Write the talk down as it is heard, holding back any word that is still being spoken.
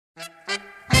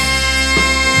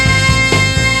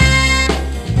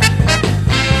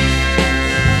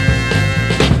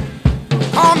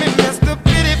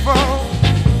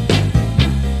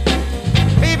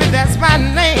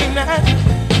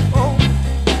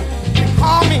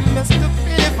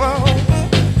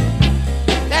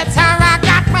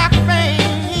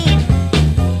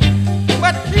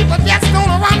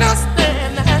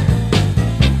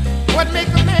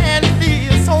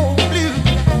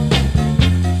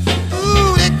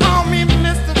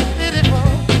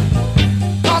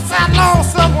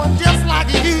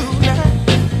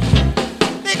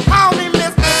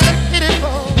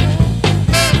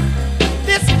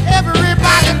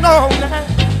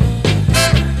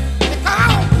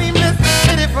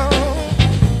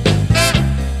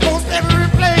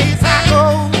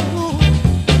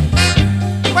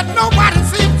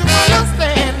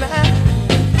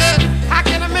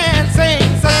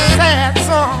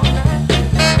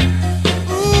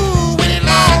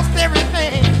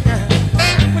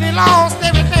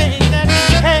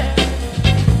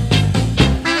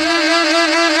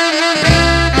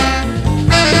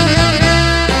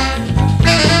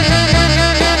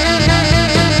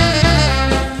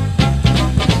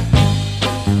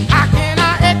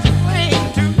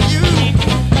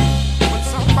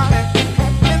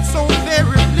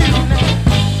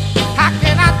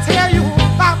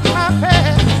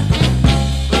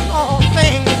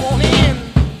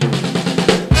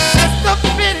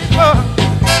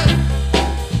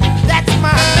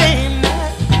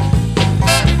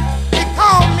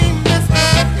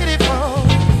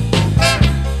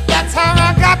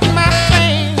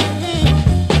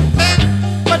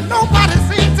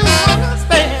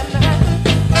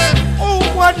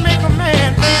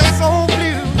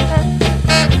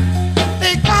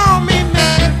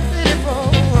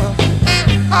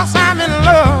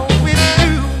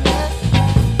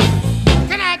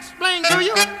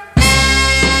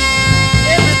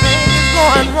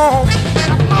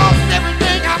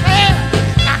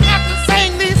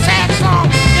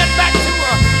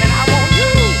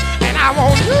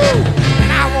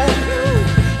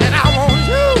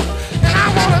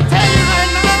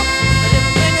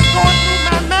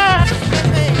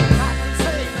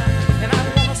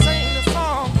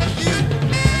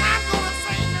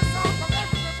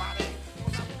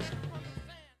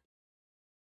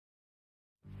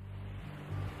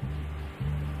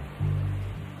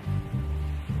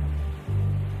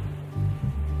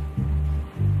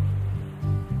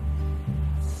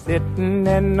sitting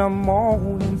in the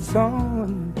morning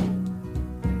sun.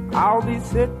 I'll be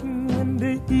sitting when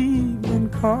the evening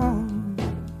comes,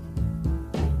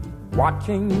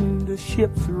 watching the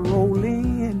ships roll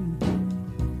in,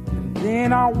 and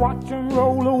then I'll watch them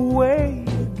roll away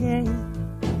again.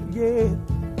 Yeah,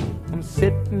 I'm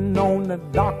sitting on the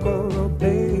dock of the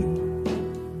bay,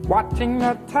 watching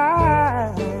the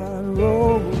tide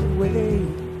roll away.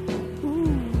 Ooh,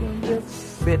 I'm just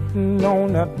sitting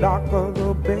on the dock of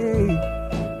the bay,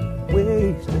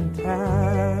 wasting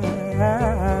time.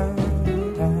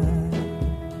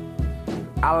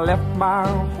 I left my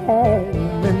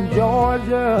home in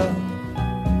Georgia,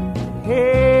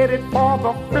 headed for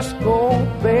the Frisco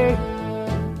Bay,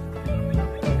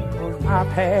 'cause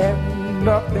I've had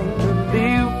nothing to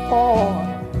live for,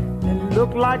 and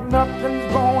look like nothing's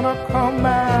gonna come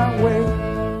my way.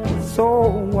 So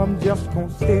I'm just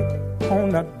gonna sit on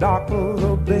the dock of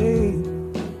the bay,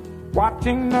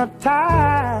 watching the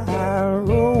tide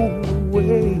roll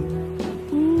away.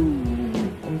 Ooh,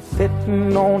 I'm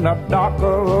sitting on the dock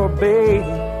of the bay,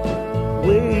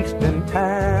 wasting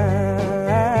time.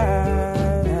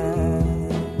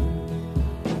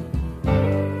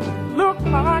 Look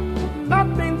like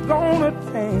nothing's gonna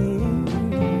change,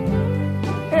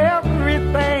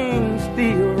 everything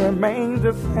still remains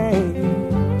the same.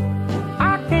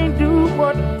 I can't do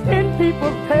what 10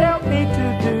 people tell me to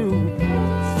do,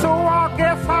 so I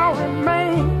guess I'll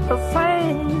remain the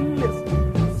same. Listen,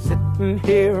 sitting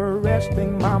here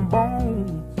resting my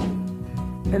bones,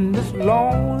 and this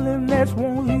loneliness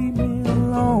won't leave me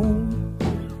alone.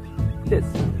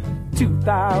 Listen,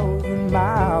 2,000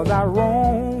 miles I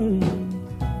roam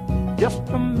just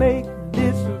to make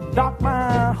this dock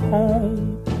my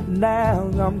home. Now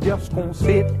I'm just gonna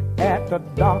sit at the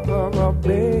dock of the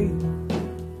bay,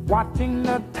 watching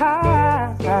the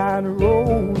tide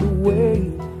roll away.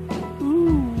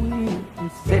 Ooh, I'm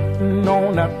sitting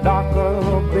on the dock of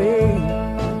the bay,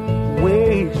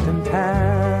 wasting time.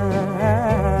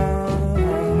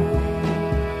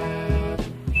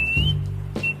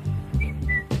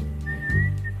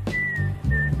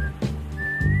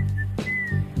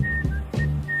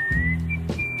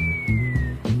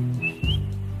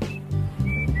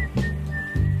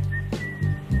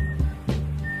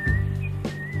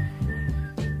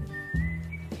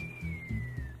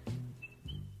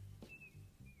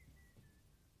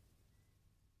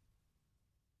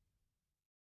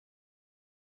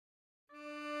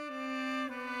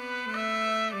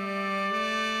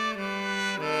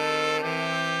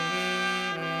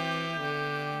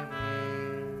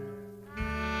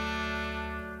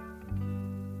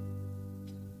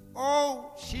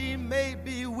 Oh, she may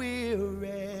be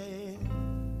weary.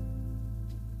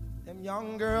 Them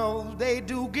young girls, they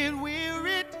do get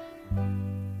wearied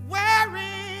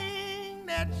wearing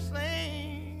that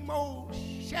same old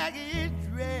shaggy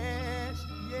dress.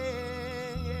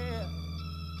 Yeah, yeah.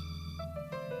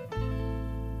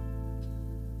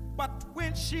 But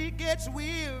when she gets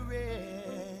weary,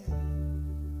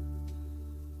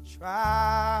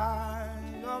 try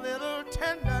a little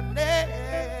tenderness.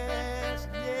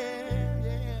 Yeah,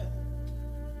 yeah.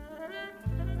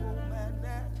 Oh, man,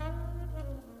 that.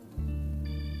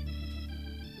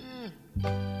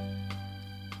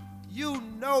 You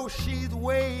know she's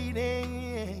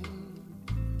waiting,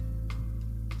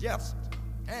 just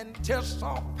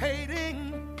anticipating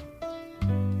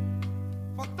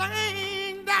for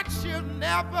things that she'll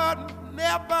never,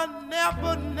 never,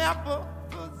 never, never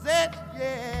possess.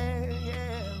 Yeah,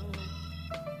 yeah.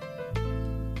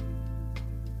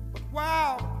 But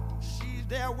while she's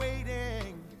there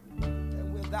waiting,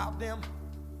 and without them,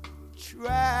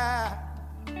 try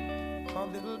a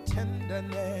little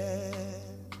tenderness.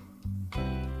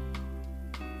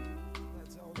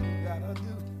 That's all you gotta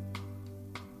do.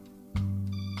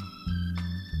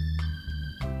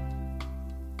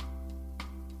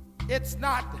 It's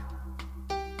not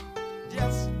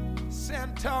just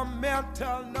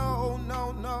sentimental, no,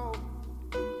 no, no.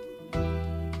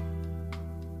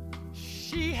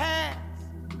 She has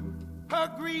her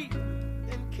grief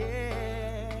and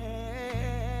care,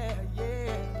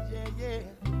 yeah, yeah, yeah.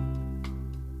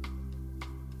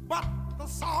 But the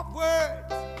soft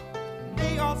words,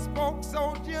 they all spoke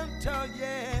so gentle,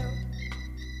 yeah.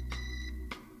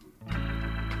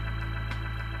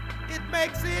 It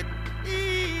makes it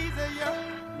easier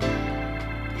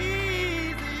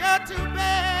to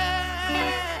bear.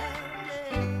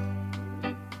 Yeah.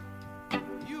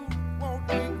 You won't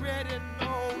regret it,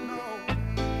 no, no.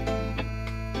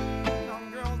 Young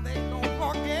girls, they don't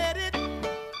forget it.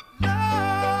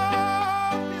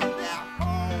 Love is their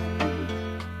home,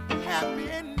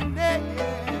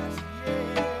 happiness,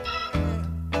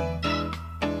 yeah.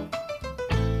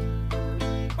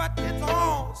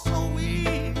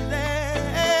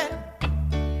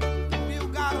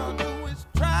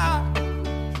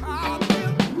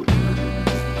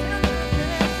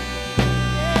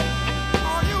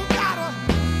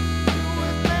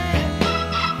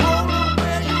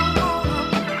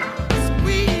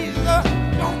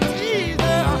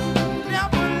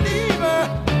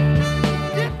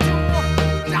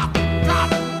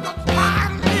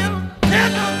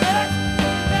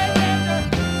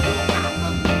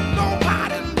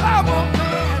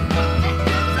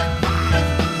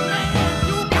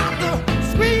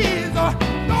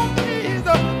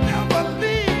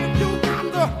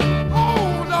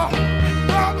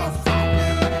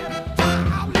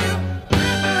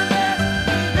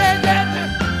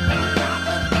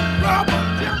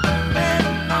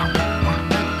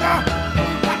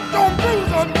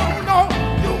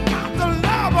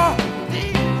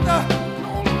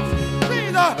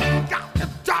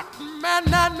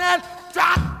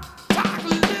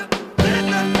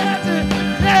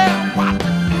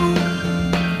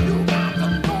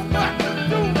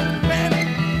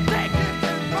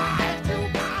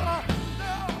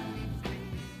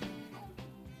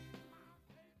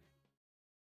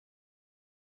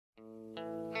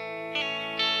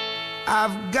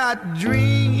 I've got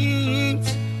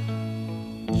dreams,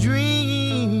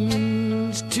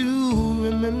 dreams to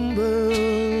remember.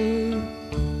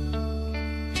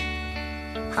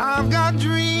 I've got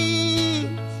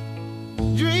dreams,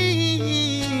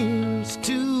 dreams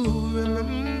to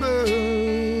remember.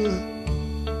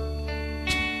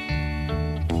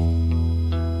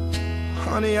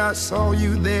 Honey, I saw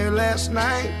you there last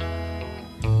night.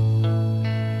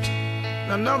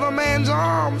 Another man's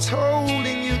arms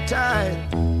holding you tight.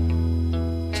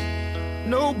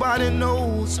 Nobody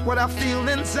knows what I feel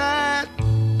inside.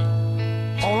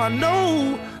 All I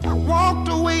know, I walked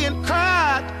away and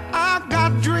cried. I've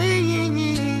got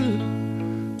dreams,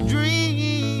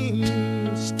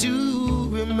 dreams to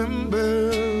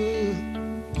remember.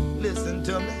 Listen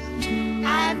to me.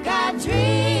 I've got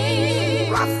dreams,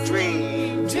 rough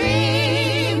dreams,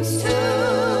 dreams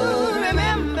to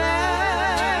remember.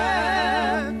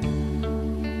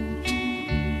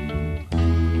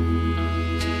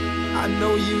 I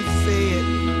know you said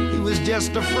he was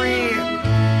just a friend,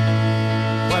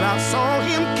 but I saw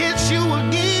him kiss you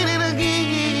again and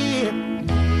again.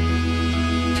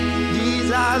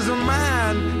 These eyes of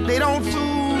mine, they don't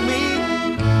fool me.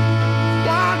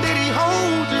 Why did he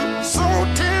hold you so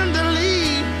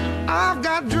tenderly? I've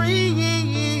got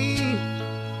dreams,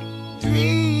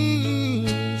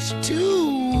 dreams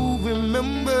to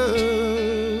remember.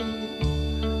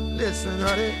 Listen,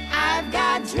 honey. I've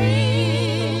got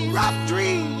dreams, rough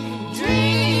dreams,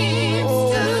 dreams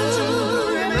oh, to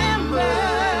remember.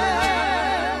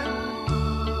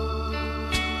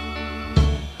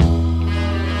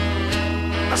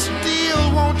 I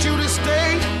still want you to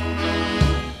stay.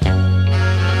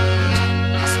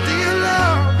 I still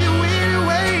love you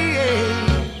anyway.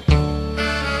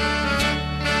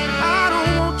 I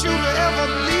don't want you to ever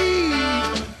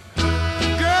leave.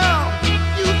 Girl,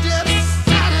 you just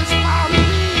satisfy me.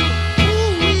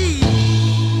 Ooh-wee.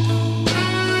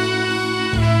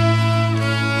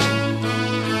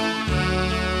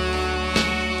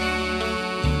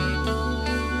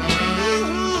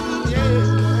 Ooh,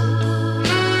 yeah.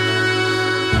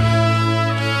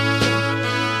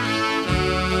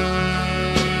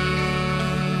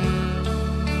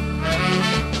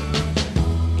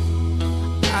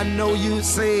 I know you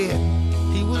said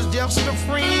he was just a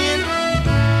friend,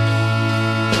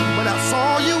 but I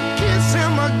saw you kiss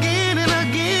him again and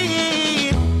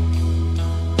again.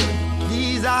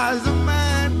 These eyes of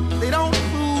mine, they don't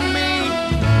fool me.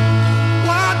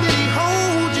 Why did he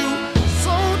hold you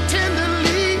so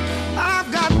tenderly?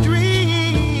 I've got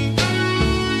dreams,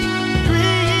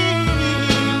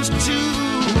 dreams to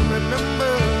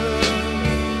remember.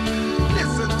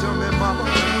 Listen to me, mama.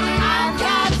 I've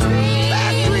got dreams,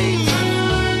 Bad dreams.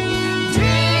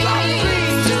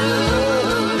 dreams to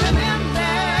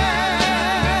remember.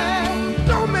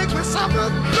 Don't make me suffer.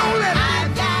 Don't let me.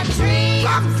 I've got dreams,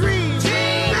 Rough dreams.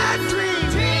 dreams, Bad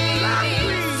dreams. Rough dreams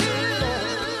dreams. to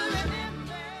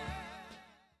remember.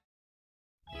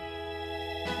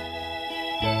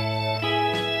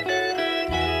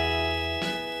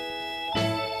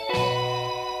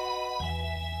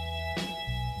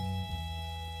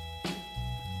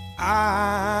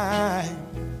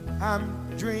 I'm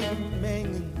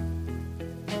dreaming,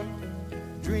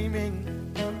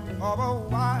 dreaming of a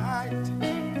white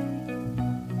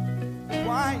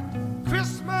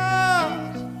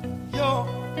Christmas. You're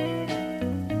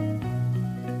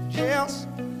just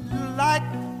like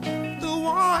the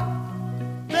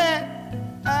one that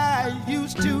I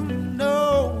used to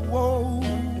know.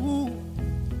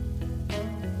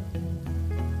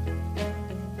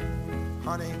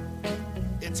 Honey,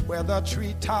 it's where the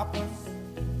treetops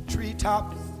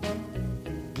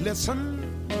glisten.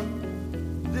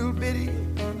 Little bitty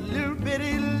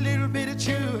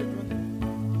children,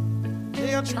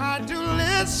 they are trying to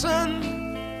listen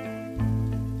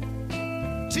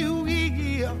to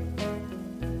hear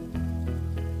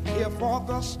for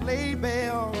the sleigh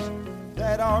bells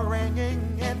that are ringing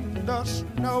in the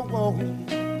snow.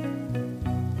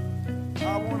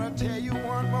 I want to tell you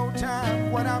one more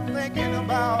time what I'm thinking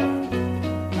about.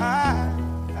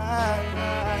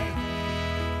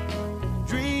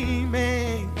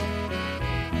 Dreaming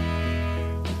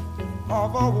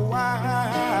of a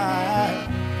white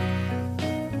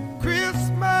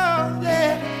Christmas,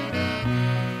 yeah,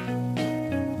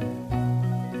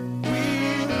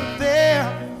 with their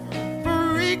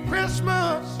free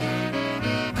Christmas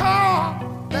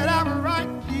card that I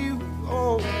write you.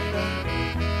 Oh,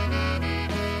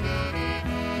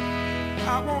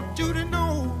 I want you to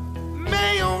know,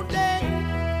 Mayo Day,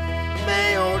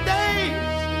 Mayo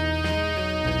Day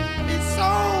is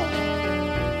so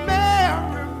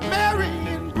merry, merry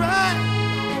and bright.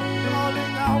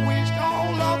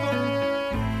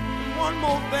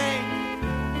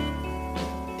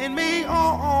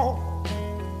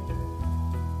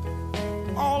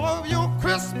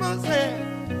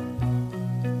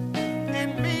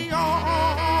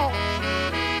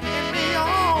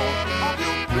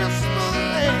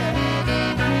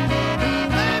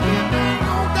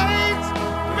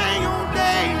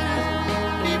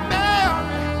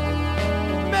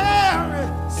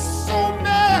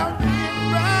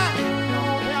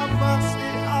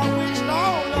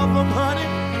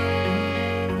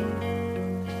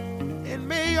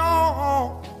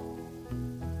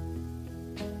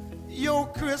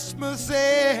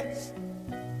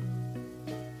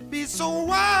 so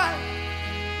wide.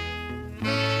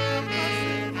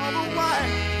 Of a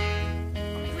white,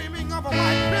 I'm dreaming of a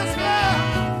white Christmas.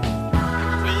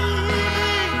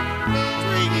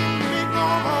 Dreaming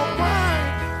of a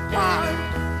white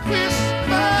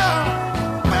Christmas.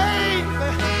 Baby,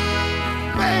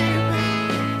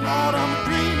 Lord, I'm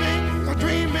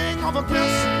dreaming of a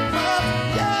Christmas.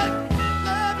 Yeah,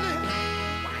 lovely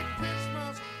white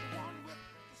Christmas, the one with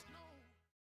the snow.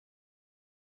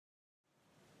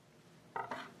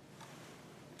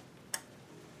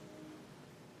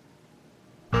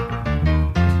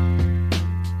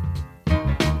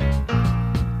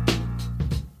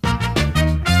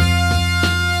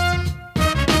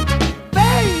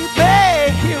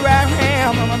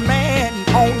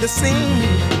 The scene.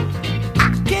 I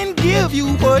can give you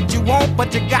what you want,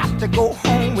 but you got to go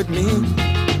home with me.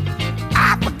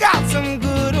 I forgot some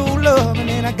good old loving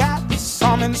and I got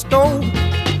some in store.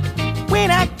 When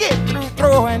I get through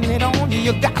throwing it on you,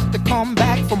 you got to come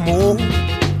back for more.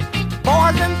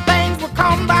 Boys and things will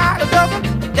come by the dozen,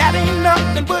 but that ain't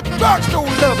nothing but drugstore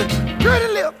loving. Pretty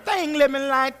little thing, let me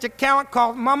light your count,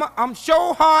 cause mama, I'm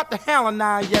sure hard to handle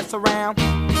now, yes around.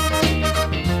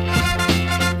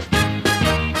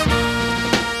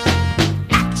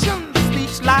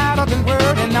 Louder than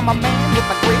word, and I'm a man with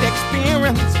a great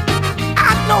experience.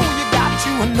 I know you got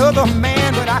you another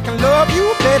man, but I can love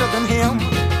you better than him.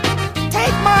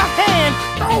 Take my hand,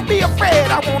 don't be afraid.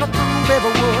 I wanna prove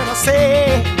every word I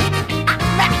say. I'm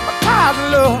advertising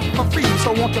love for free,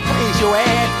 so won't you place your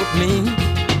ad with me?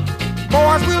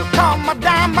 Boys will call my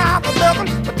dime by the dozen,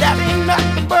 but that ain't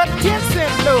nothing but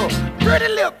 10-cent love. Pretty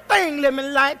little thing, let me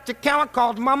light your count,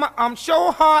 cause mama, I'm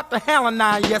sure hard to handle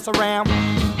now, yes around.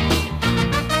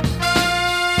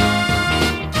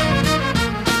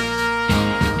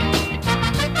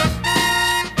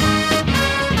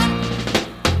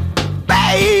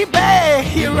 Baby,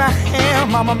 here I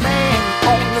am, I'm a man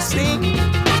on the scene.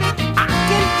 I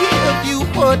can give you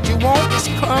what you want, just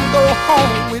come go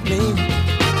home with me.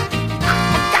 I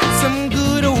got some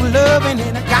good old loving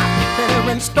and I got better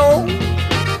in store.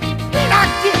 When I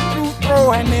get through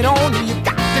throwing it on you, you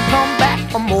got to come back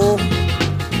for more.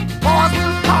 Boys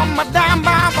will call my dime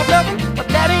by my loving, but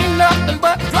that ain't nothing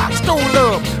but drugstore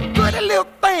love. Pretty little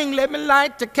thing, let me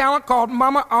light your count, called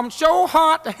mama, I'm sure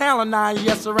hard to handle now,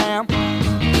 yes around.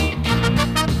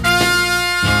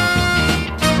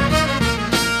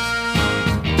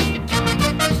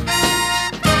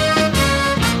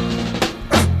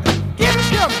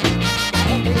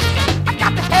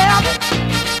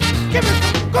 Give me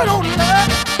some good old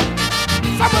love,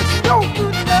 some of your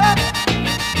good love.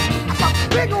 I'm a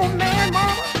big old man,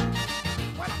 mama.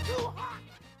 When I'm too hot.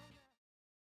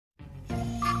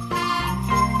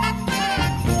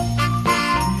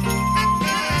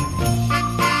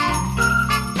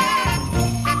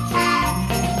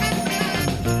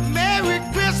 Merry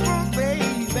Christmas,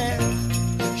 baby.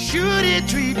 Should it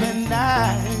treat me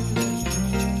nice?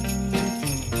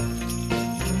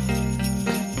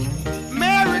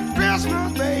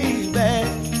 Christmas,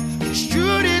 baby,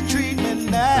 should it treat me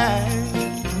nice?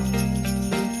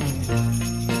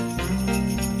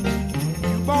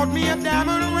 You bought me a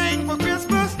diamond ring for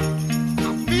Christmas.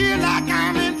 I feel like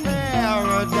I'm in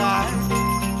paradise.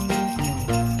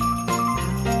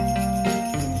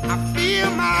 I feel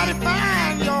mighty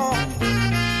fine, y'all.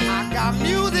 I got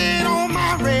music on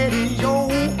my radio.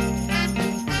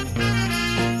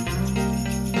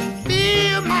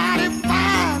 Feel mighty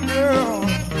fine, girl.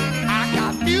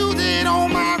 Music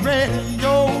on my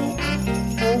radio.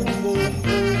 Oh, oh,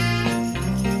 oh.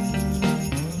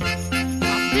 I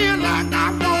feel like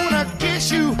I wanna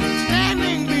kiss you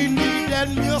standing beneath that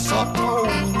mistletoe.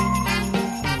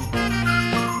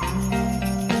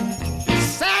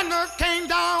 Santa came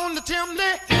down the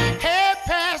chimney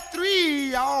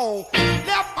 3:30, y'all.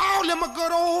 Left all them a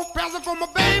good old present for my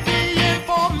baby and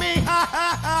for me. Ha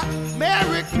ha ha.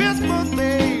 Merry Christmas,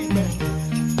 baby.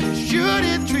 Should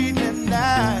it treat me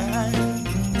nice?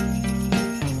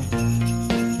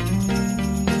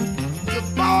 You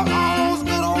bought all those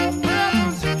good old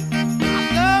presents. I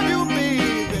love you,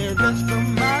 baby, rest of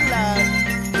my life.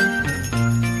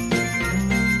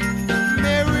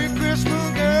 Merry Christmas,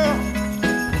 girl.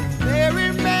 Merry,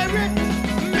 Merry,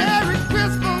 Merry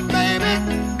Christmas, baby.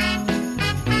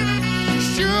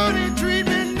 Should it treat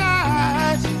me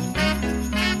nice?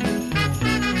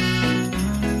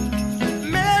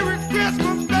 Merry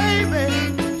Christmas, baby.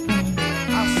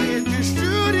 I said you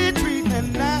should treat me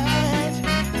nice.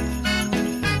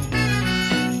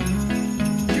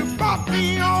 You bought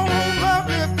me all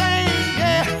lovely things,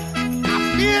 yeah. I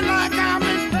feel like I'm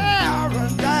in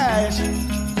paradise.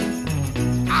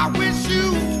 I wish you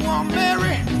a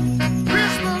Merry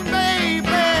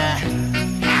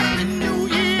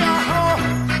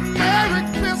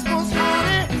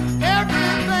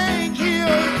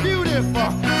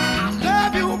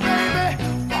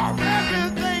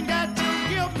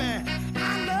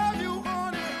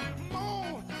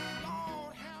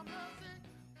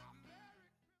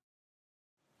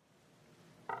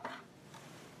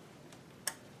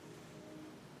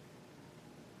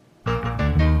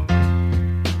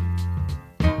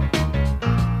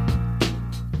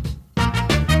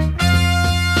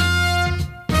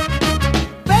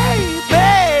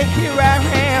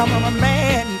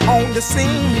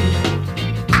scene.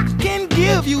 I can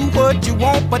give you what you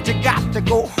want, but you got to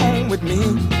go home with me.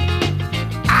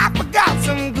 I forgot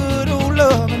some good old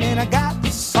loving, and I got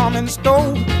some in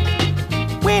store.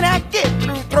 When I get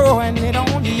through throwing it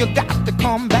on you, you got to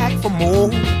come back for more.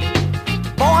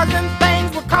 Boys and things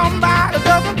will come by the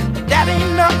dozen, but that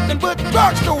ain't nothing but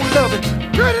drugstore loving.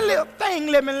 Pretty little thing,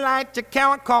 let me light your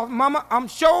count, cause mama, I'm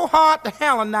sure hard to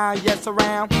handle now, yes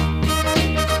around.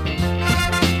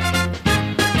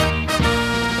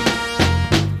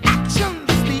 Action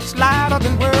speaks louder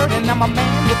than word, and I'm a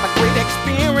man with a great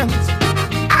experience.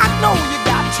 I know you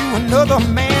got you another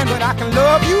man, but I can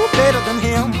love you better than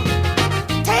him.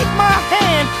 Take my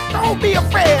hand, don't be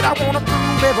afraid, I wanna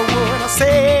prove every word I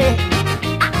say.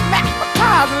 I'm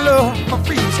advertising love for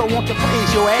free, so won't you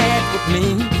place your ad with me?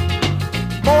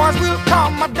 Boys will call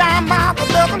my dime by the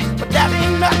dozen, but that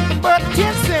ain't nothing but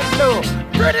 10-cent love.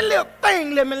 Pretty little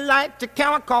thing, let me light your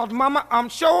count, cause mama, I'm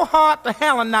sure hard to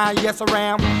handle now, yes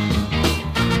around.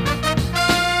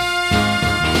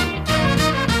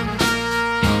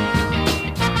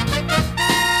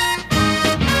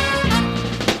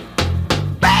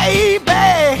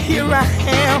 Baby, here I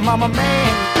am, I'm a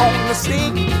man on the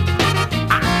scene.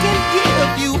 I can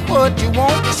give you what you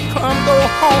want, just come go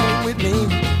home with me.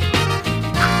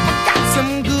 I got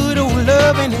some good old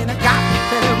loving, and I got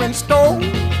better in store.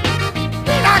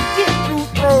 When I get through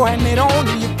throwing it on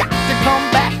you, you got to come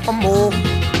back for more.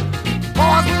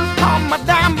 Boys will call my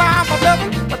dime by my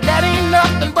loving, but that ain't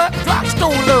nothing but drugstore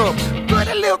love.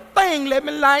 Pretty little thing, let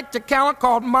me light your count,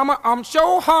 cause mama, I'm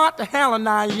sure hard to handle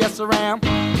now, yes around.